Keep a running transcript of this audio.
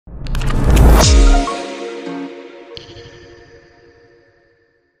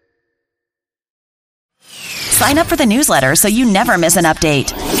Sign up for the newsletter so you never miss an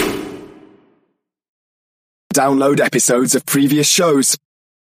update. Download episodes of previous shows.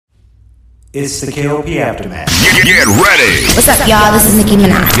 It's the KOP Aftermath. Get ready. What's up, y'all? This is Nicki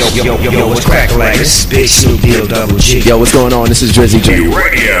Minaj. Yo, what's cracking like? This is Big Snoop Deal Double G. Yo, what's going on? This is Drizzy G.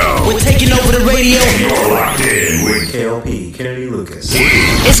 Radio. We're taking over the radio. You're locked in with KOP, Kennedy Lucas.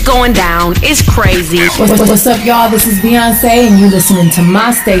 It's going down. It's crazy. What's up, y'all? This is Beyonce, and you're listening to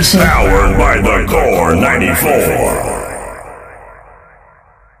my station. Powered by the Core 94.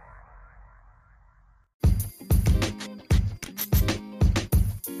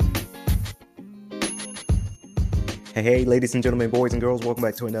 Hey, ladies and gentlemen, boys and girls, welcome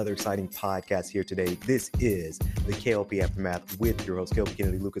back to another exciting podcast here today. This is the KOP Aftermath with your host, KOP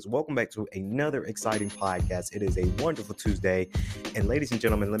Kennedy Lucas. Welcome back to another exciting podcast. It is a wonderful Tuesday. And ladies and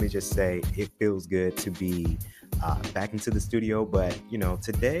gentlemen, let me just say it feels good to be back into the studio. But, you know,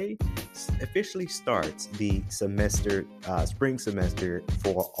 today officially starts the semester, spring semester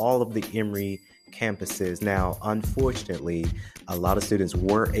for all of the Emory campuses. Now, unfortunately, a lot of students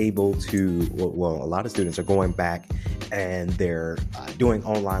were able to, well, a lot of students are going back and they're doing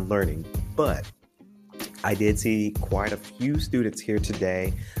online learning, but I did see quite a few students here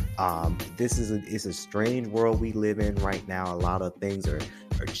today. This is a strange world we live in right now. A lot of things are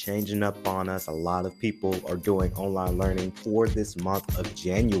changing up on us. A lot of people are doing online learning for this month of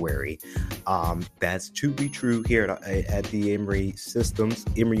January. That's to be true here at the Emory Systems,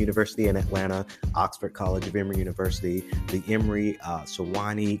 Emory University in Atlanta, Oxford College of Emory University, the Emory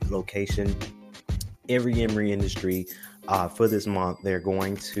Sewanee location, every Emory industry. For this month, they're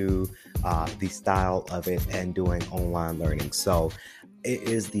going to the style of it and doing online learning. So it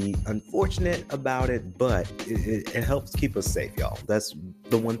is the unfortunate about it, but it helps keep us safe, y'all. That's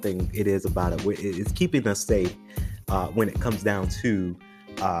the one thing it is about it. It's keeping us safe when it comes down to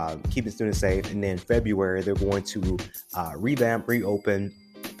keeping students safe. And then February, they're going to revamp, reopen,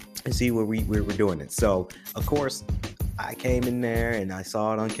 and see where we're doing it. So, of course, I came in there and I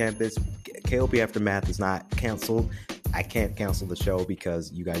saw it on campus. KOP Aftermath is not canceled. I can't cancel the show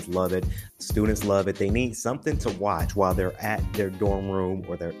because you guys love it. Students love it. They need something to watch while they're at their dorm room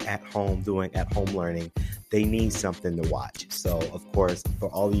or they're at home doing at-home learning. They need something to watch. So, of course, for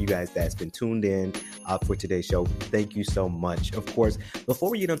all of you guys that's been tuned in for today's show, thank you so much. Of course,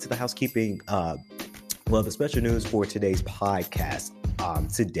 before we get into the housekeeping, the special news for today's podcast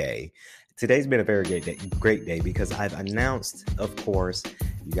today's been a very great day because I've announced, of course,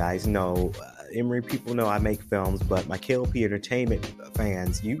 you guys know, Emory people know I make films, but my KOP Entertainment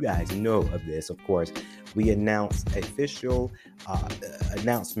fans, you guys know of this, of course. We announced an official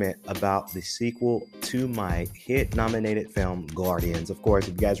announcement about the sequel to my hit-nominated film, Guardians. Of course,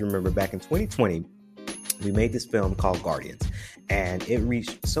 if you guys remember back in 2020, we made this film called Guardians, and it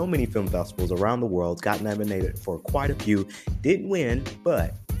reached so many film festivals around the world, got nominated for quite a few, didn't win,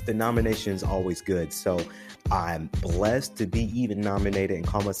 but the nomination is always good. So I'm blessed to be even nominated and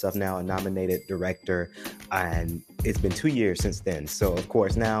call myself now a nominated director. And it's been 2 years since then. So, of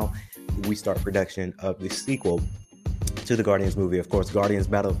course, now we start production of the sequel to the Guardians movie. Of course, Guardians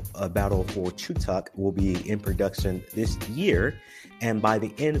Battle for Chutuk will be in production this year. And by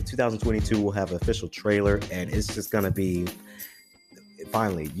the end of 2022, we'll have an official trailer. And it's just going to be...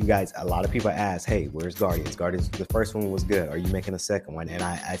 Finally, you guys, a lot of people ask, hey, where's Guardians? Guardians, the first one was good. Are you making a second one? And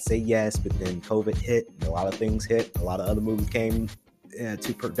I say yes, but then COVID hit. A lot of things hit. A lot of other movies came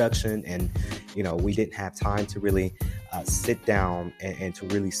to production. And, you know, we didn't have time to really sit down and to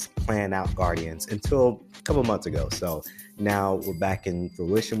really plan out Guardians until a couple months ago. So now we're back in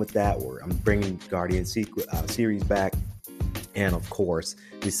fruition with that. I'm bringing Guardians series back. And of course,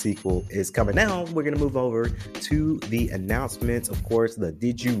 the sequel is coming. Now we're going to move over to the announcements. Of course, the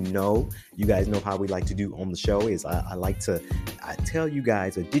Did You Know? You guys know how we like to do on the show is I like to tell you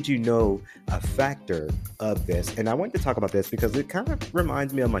guys a Did You Know a factor of this. And I wanted to talk about this because it kind of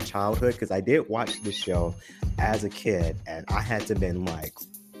reminds me of my childhood because I did watch this show as a kid and I had to have been like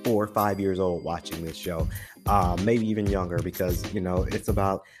 4 or 5 years old watching this show, maybe even younger because, you know, it's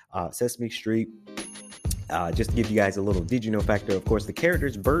about Sesame Street. Just to give you guys a little did you know factor, of course, the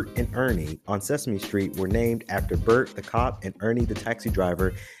characters Bert and Ernie on Sesame Street were named after Bert the cop and Ernie the taxi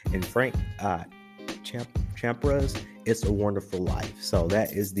driver and Frank Chapra's It's a Wonderful Life. So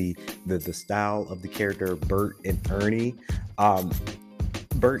that is the style of the character Bert and Ernie.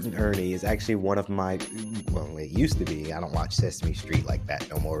 Bert and Ernie is actually one of my, well, it used to be, I don't watch Sesame Street like that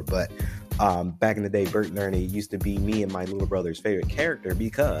no more, but back in the day, Bert and Ernie used to be me and my little brother's favorite character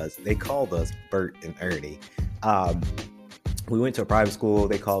because they called us Bert and Ernie. We went to a private school.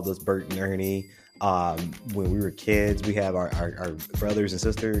 They called us Bert and Ernie. When we were kids, we have our brothers and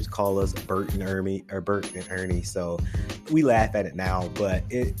sisters call us Bert and Ernie. So we laugh at it now, but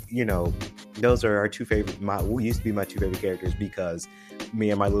those are our two favorite. We used to be my two favorite characters because me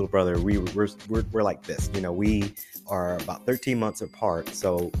and my little brother, we're like this. We are about 13 months apart.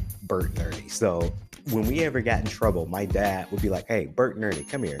 So Bert and Ernie. So when we ever got in trouble, my dad would be like, "Hey, Bert and Ernie,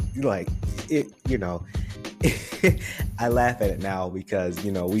 come here." I laugh at it now because,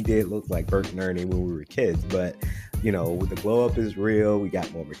 we did look like Bert and Ernie when we were kids, but, with the glow up is real. We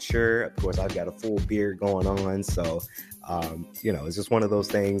got more mature. Of course, I've got a full beard going on. So, it's just one of those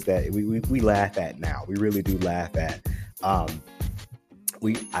things that we laugh at now. We really do laugh at.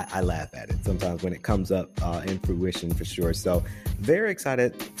 I laugh at it sometimes when it comes up in fruition, for sure. So very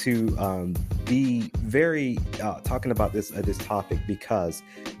excited to be very talking about this topic, because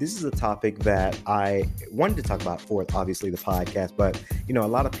this is a topic that I wanted to talk about for, obviously, the podcast. But, a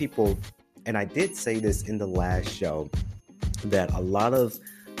lot of people, and I did say this in the last show, that a lot of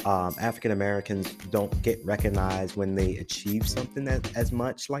African Americans don't get recognized when they achieve something as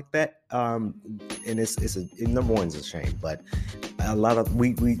much like that. And it's number one, is a shame, but a lot of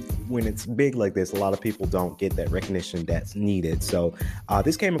when it's big like this, a lot of people don't get that recognition that's needed. So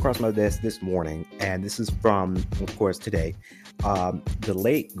this came across my desk this morning, and this is from, of course, today. The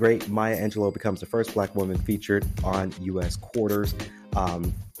late great Maya Angelou becomes the first Black woman featured on U.S. quarters.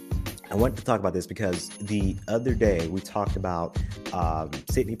 I wanted to talk about this because the other day we talked about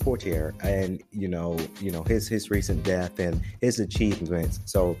Sidney Poitier and his recent death and his achievements.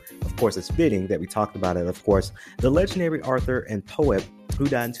 So of course it's fitting that we talked about it. Of course, the legendary author and poet who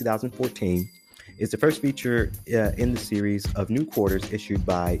died in 2014 is the first feature in the series of new quarters issued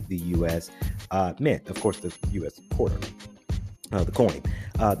by the U.S. Mint, of course, the U.S. quarter. The coin.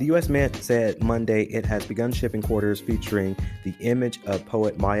 The U.S. Mint said Monday it has begun shipping quarters featuring the image of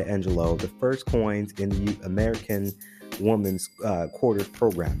poet Maya Angelou, the first coins in the American Woman's Quarters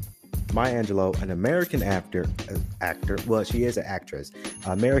program. Maya Angelou, an American actor, well, she is an actress,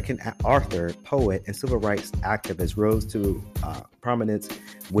 American author, poet, and civil rights activist, rose to prominence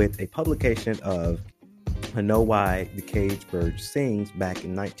with a publication of I Know Why the Caged Bird Sings back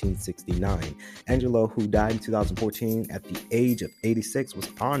in 1969. Angelou, who died in 2014 at the age of 86, was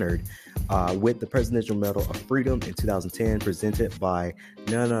honored with the Presidential Medal of Freedom in 2010, presented by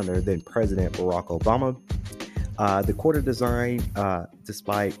none other than President Barack Obama. The quarter design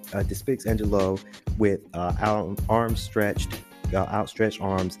depicts Angelou with outstretched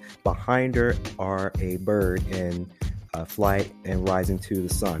arms. Behind her are a bird in flight and rising to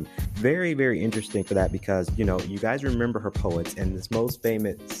the sun. Very, very interesting for that, because you guys remember her poets, and this most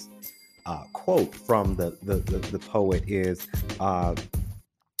famous quote from the poet is I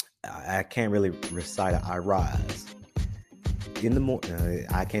can't really recite it. I rise in the morning.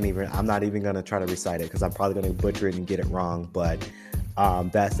 I'm not even gonna try to recite it because I'm probably gonna butcher it and get it wrong, but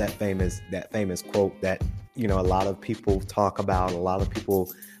that's that famous quote that a lot of people talk about, a lot of people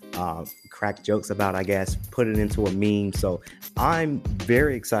crack jokes about, I guess, put it into a meme. So I'm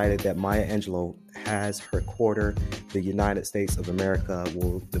very excited that Maya Angelou has her quarter. The United States of America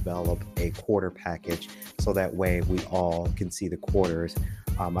will develop a quarter package, so that way we all can see the quarters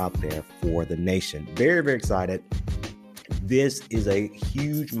out there for the nation. Very, very excited. This is a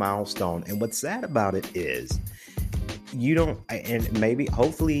huge milestone. And what's sad about it is and maybe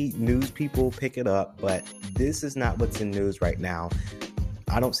hopefully news people pick it up, but this is not what's in news right now.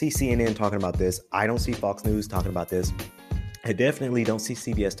 I don't see CNN talking about this. I don't see Fox News talking about this. I definitely don't see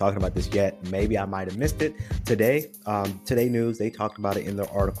CBS talking about this yet. Maybe I might have missed it today. Today News, they talked about it in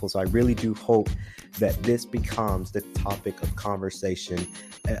their article. So I really do hope that this becomes the topic of conversation,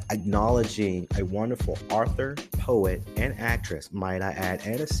 acknowledging a wonderful author, poet, and actress, might I add,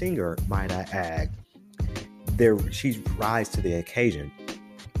 and a singer, might I add. She's rise to the occasion.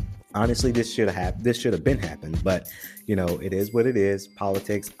 Honestly, this should have been happened, but it is what it is.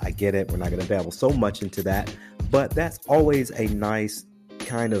 Politics, I get it. We're not going to babble so much into that, but that's always a nice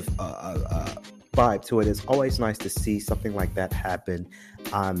kind of vibe to it. It's always nice to see something like that happen.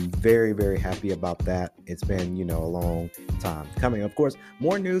 I'm very, very happy about that. It's been, a long time coming. Of course,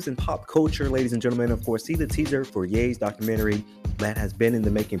 more news in pop culture, ladies and gentlemen. Of course, see the teaser for Ye's documentary that has been in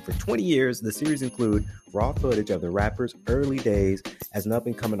the making for 20 years. The series include raw footage of the rapper's early days as an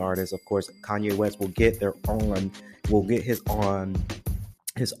up-and-coming artist. Of course, Kanye West will get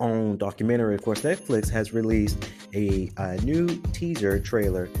his own documentary. Of course, Netflix has released a new teaser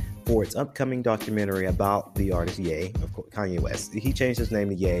trailer for its upcoming documentary about the artist Ye, of course, Kanye West. He changed his name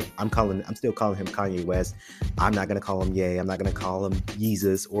to Ye. I'm still calling him Kanye West. I'm not going to call him Ye. I'm not going to call him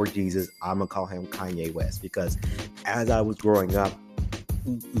Yeezus or Jesus. I'm going to call him Kanye West, because as I was growing up,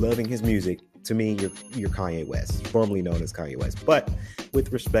 loving his music, to me, you're Kanye West, formerly known as Kanye West. But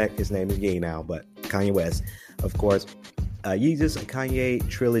with respect, his name is Ye now, but Kanye West, of course. Yeezus, a Kanye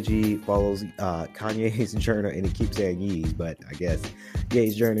trilogy, follows Kanye's journey, and he keeps saying Yeez, but I guess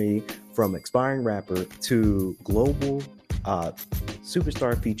Ye's journey from aspiring rapper to global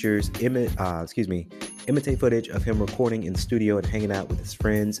superstar features imitate footage of him recording in the studio and hanging out with his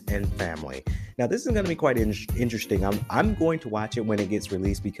friends and family. Now, this is going to be quite interesting. I'm going to watch it when it gets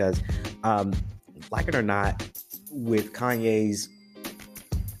released because, like it or not, with Kanye's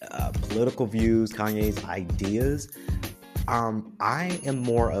political views, Kanye's ideas, I am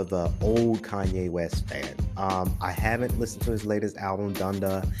more of an old Kanye West fan. I haven't listened to his latest album,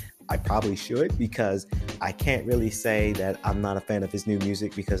 Donda. I probably should, because I can't really say that I'm not a fan of his new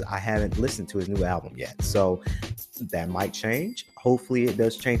music because I haven't listened to his new album yet. So that might change. Hopefully it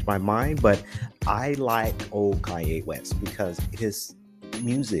does change my mind, but I like old Kanye West because his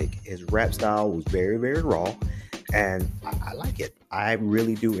music, his rap style was very, very raw. And I like it. I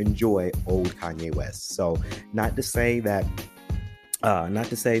really do enjoy old Kanye West. So not to say that,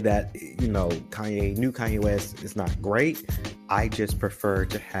 new Kanye West is not great. I just prefer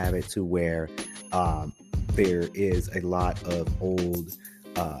to have it to where there is a lot of old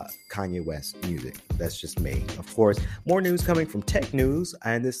Kanye West music. That's just me. Of course, more news coming from Tech News,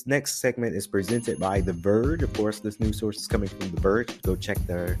 and this next segment is presented by The Verge. Of course, this news source is coming from The Verge. Go check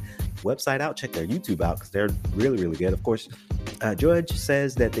their website out, check their YouTube out, because they're really, really good. Of course, judge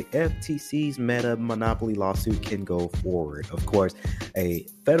says that the FTC's Meta monopoly lawsuit can go forward. Of course, a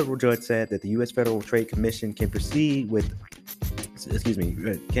federal judge said that the U.S. Federal Trade Commission can proceed with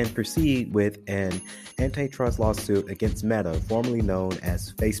an antitrust lawsuit against Meta, formerly known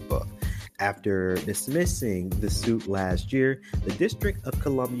as Facebook. After dismissing the suit last year, the District of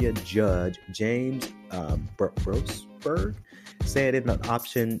Columbia Judge James Brosberg said in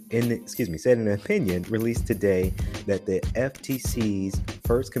an opinion released today that the FTC's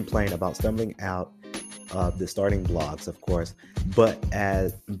first complaint about stumbling out of the starting blocks, of course, but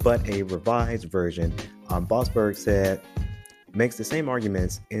a revised version, Brosberg said, makes the same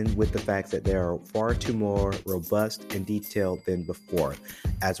arguments with the fact that they are far too more robust and detailed than before.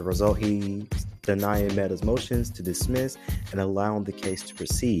 As a result, he denying Meta's motions to dismiss and allowing the case to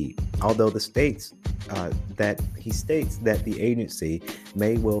proceed. Although he states that the agency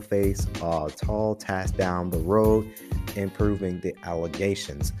may well face a tall task down the road in proving the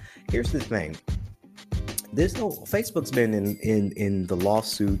allegations. Here's the thing. Facebook's been in the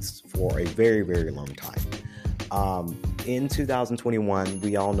lawsuits for a very, very long time. In 2021,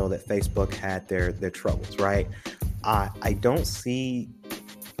 we all know that Facebook had their troubles, right? I don't see,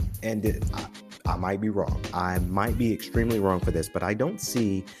 and I might be wrong. I might be extremely wrong for this, but I don't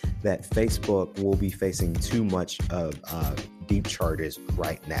see that Facebook will be facing too much of deep charges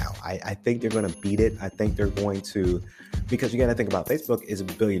right now. I think they're going to beat it. I think they're going to, because you got to think about Facebook is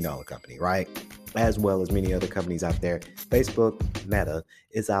 $1 billion company, right? As well as many other companies out there. Facebook, Meta,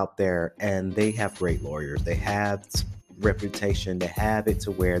 is out there, and they have great lawyers. They have reputation. They have it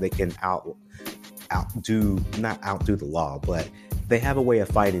to where they can not outdo the law, but they have a way of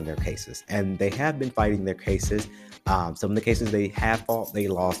fighting their cases, and they have been fighting their cases. Some of the cases they have fought, they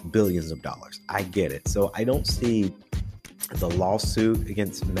lost billions of dollars. I get it. So I don't see the lawsuit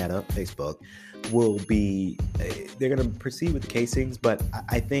against Meta, Facebook, will be, they're going to proceed with the casings, but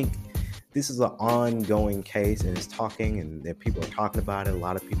I think this is an ongoing case, and it's talking, and people are talking about it. A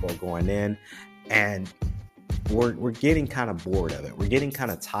lot of people are going in, and we're getting kind of bored of it. We're getting kind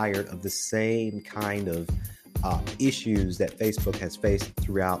of tired of the same kind of issues that Facebook has faced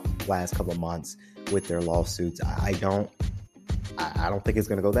throughout the last couple of months with their lawsuits. I don't think it's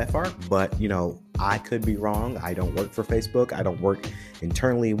going to go that far, but I could be wrong. I don't work for Facebook. I don't work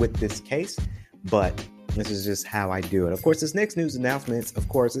internally with this case, but this is just how I do it. Of course, this next news announcements, of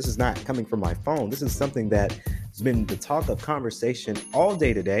course, this is not coming from my phone. This is something that has been the talk of conversation all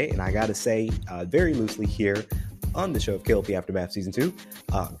day today. And I got to say very loosely here on the show of KLP Aftermath Season 2,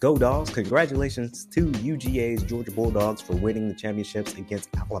 Go Dogs. Congratulations to UGA's Georgia Bulldogs for winning the championships against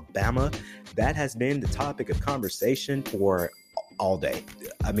Alabama. That has been the topic of conversation for all day.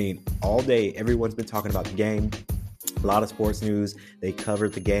 I mean, all day, everyone's been talking about the game. A lot of sports news, they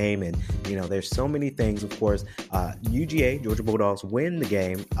covered the game, and there's so many things. Of course, UGA, Georgia Bulldogs, win the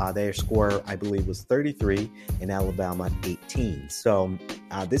game. Their score, I believe, was 33 and Alabama 18. So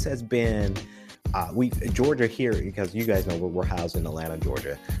this has been Georgia here, because you guys know we're housed in Atlanta,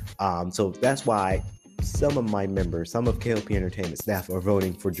 Georgia. So that's why some of my members, some of KLP Entertainment staff are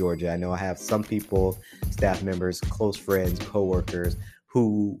voting for Georgia. I know I have some people, staff members, close friends, co-workers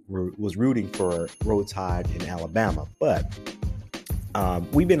who was rooting for Roll Tide in Alabama. But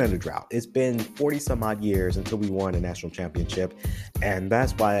we've been in a drought. It's been 40 some odd years until we won a national championship. And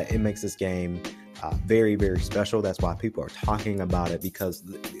that's why it makes this game very, very special. That's why people are talking about it, because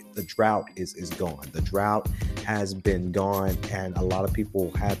the drought is gone. The drought has been gone, and a lot of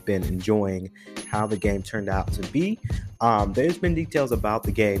people have been enjoying how the game turned out to be. There's been details about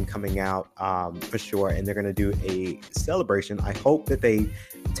the game coming out for sure, and they're going to do a celebration. I hope that they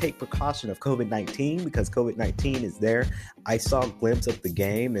take precaution of COVID-19, because COVID-19 is there. I saw a glimpse of the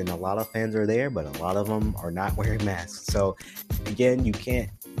game, and a lot of fans are there, but a lot of them are not wearing masks. So again, you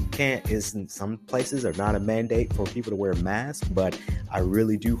can't is in some places are not a mandate for people to wear masks, but I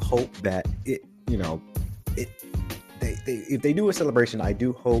really do hope that if they do a celebration, I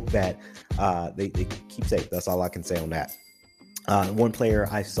do hope that they keep safe. That's all I can say on that. One player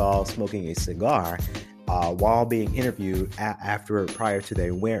I saw smoking a cigar while being interviewed prior to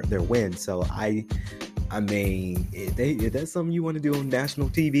their win. So I mean, if that's something you want to do on national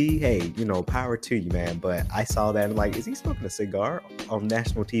TV, hey, power to you, man. But I saw that and like, is he smoking a cigar on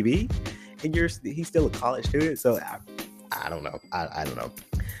national TV? And he's still a college student, so I don't know. I don't know.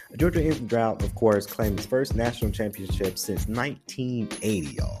 Georgia ends the drought, of course, claimed its first national championship since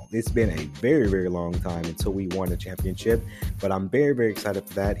 1980, y'all. It's been a very, very long time until we won a championship, but I'm very, very excited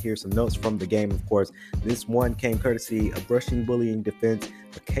for that. Here's some notes from the game, of course. This one came courtesy of rushing, bullying defense,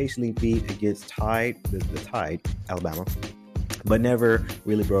 occasionally beat against the Tide, Alabama, but never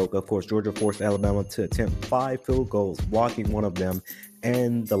really broke. Of course, Georgia forced Alabama to attempt 5 field goals, blocking one of them,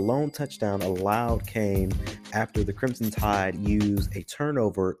 and the lone touchdown allowed came after the Crimson Tide used a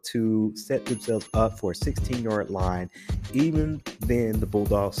turnover to set themselves up for a 16-yard line. Even then, the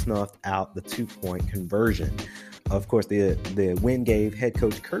Bulldogs snuffed out the 2-point conversion. Of course, the win gave head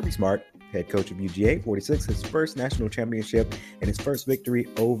coach Kirby Smart, head coach of UGA 46, his first national championship and his first victory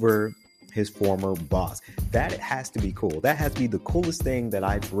over his former boss. That has to be cool. That has to be the coolest thing that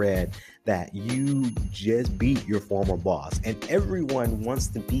I've read, that you just beat your former boss. And everyone wants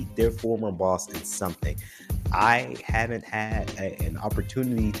to beat their former boss in something. I haven't had an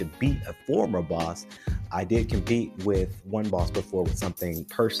opportunity to beat a former boss. I did compete with one boss before with something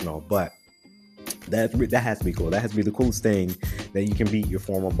personal, but that has to be cool. That has to be the coolest thing, that you can beat your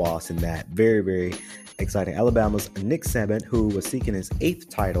former boss in that. Very, very exciting. Alabama's Nick Saban, who was seeking his 8th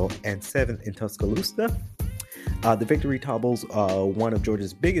title and 7th in Tuscaloosa. The victory topbles one of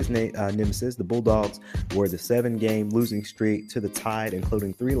Georgia's biggest nemesis. The Bulldogs were the 7-game losing streak to the Tide,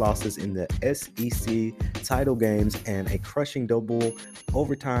 including 3 losses in the SEC title games and a crushing double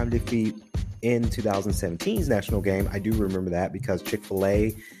overtime defeat in 2017's national game. I do remember that because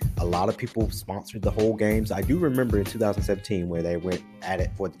Chick-fil-A, a lot of people sponsored the whole games. I do remember in 2017 where they went at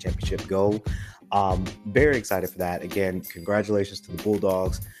it for the championship goal. Very excited for that. Again, congratulations to the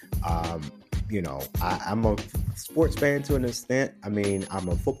Bulldogs. I'm a sports fan to an extent. I mean, I'm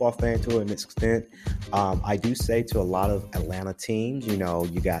a football fan to an extent. I do say to a lot of Atlanta teams, you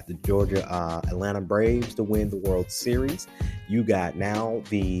got the Georgia Atlanta Braves to win the World Series. You got now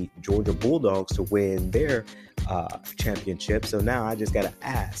the Georgia Bulldogs to win their championship. So now I just got to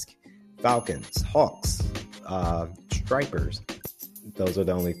ask, Falcons, Hawks, Stripers. Those are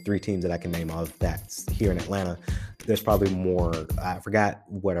the only 3 teams that I can name of that's here in Atlanta. There's probably more. I forgot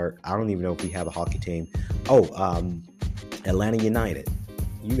I don't even know if we have a hockey team. Atlanta United.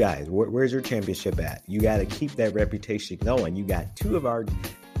 You guys, where's your championship at? You got to keep that reputation going. You got 2 of our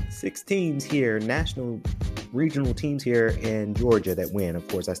 6 teams here, national regional teams here in Georgia that win. Of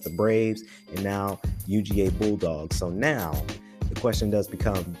course, that's the Braves and now UGA Bulldogs. So now the question does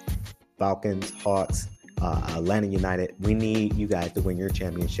become Falcons, Hawks, Atlanta United. We need you guys to win your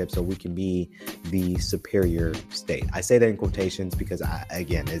championship so we can be the superior state. I say that in quotations because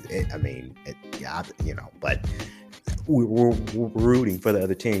but we're rooting for the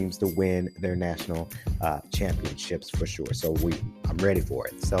other teams to win their national championships for sure. So I'm ready for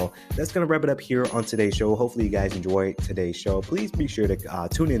it. So that's going to wrap it up here on today's show. Hopefully you guys enjoyed today's show. Please be sure to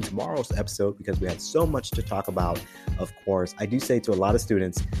tune in tomorrow's episode because we had so much to talk about. Of course, I do say to a lot of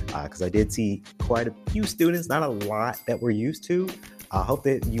students, because I did see quite a few students, not a lot that we're used to. I hope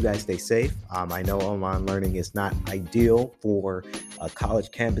that you guys stay safe. I know online learning is not ideal for college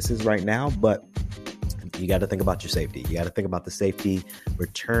campuses right now, but you got to think about your safety. You got to think about the safety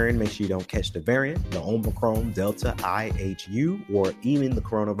return. Make sure you don't catch the variant, the Omicron, Delta, IHU, or even the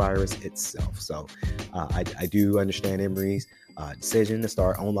coronavirus itself. So I do understand Emory's decision to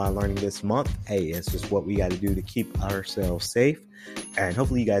start online learning this month. Hey, it's just what we got to do to keep ourselves safe. And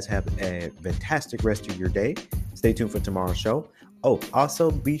hopefully you guys have a fantastic rest of your day. Stay tuned for tomorrow's show. Oh,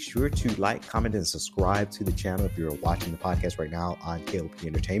 also be sure to like, comment, and subscribe to the channel if you're watching the podcast right now on KLP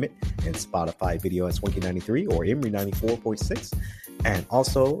Entertainment and Spotify Video at Swanky93 or Emory 94.6. And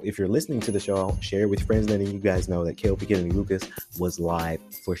also, if you're listening to the show, share it with your friends, letting you guys know that KLP Kennedy Lucas was live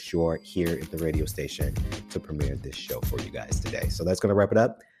for sure here at the radio station to premiere this show for you guys today. So that's going to wrap it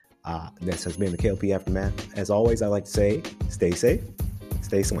up. This has been the KLP Aftermath. As always, I like to say, stay safe,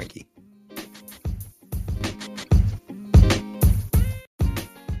 stay swanky.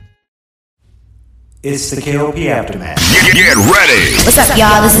 It's the KLP Aftermath. Get ready. What's up,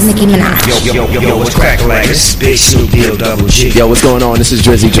 y'all? This is Nicki Minaj. Yo, what's cracking like this? Big Snoop Deal Double G. Yo, what's going on? This is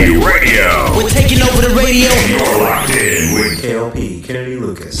Drizzy J. Radio. We're taking over the radio. You're locked in with KLP Kennedy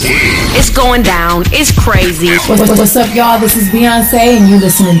Lucas. It's going down. It's crazy. What's up, y'all? This is Beyonce, and you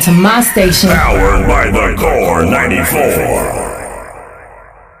listening to my station. Powered by the Core 94.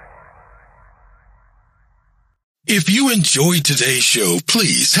 If you enjoyed today's show,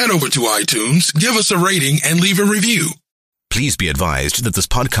 please head over to iTunes, give us a rating, and leave a review. Please be advised that this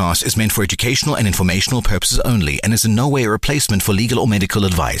podcast is meant for educational and informational purposes only and is in no way a replacement for legal or medical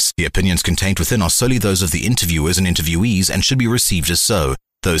advice. The opinions contained within are solely those of the interviewers and interviewees and should be received as so.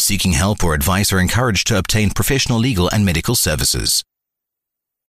 Those seeking help or advice are encouraged to obtain professional legal and medical services.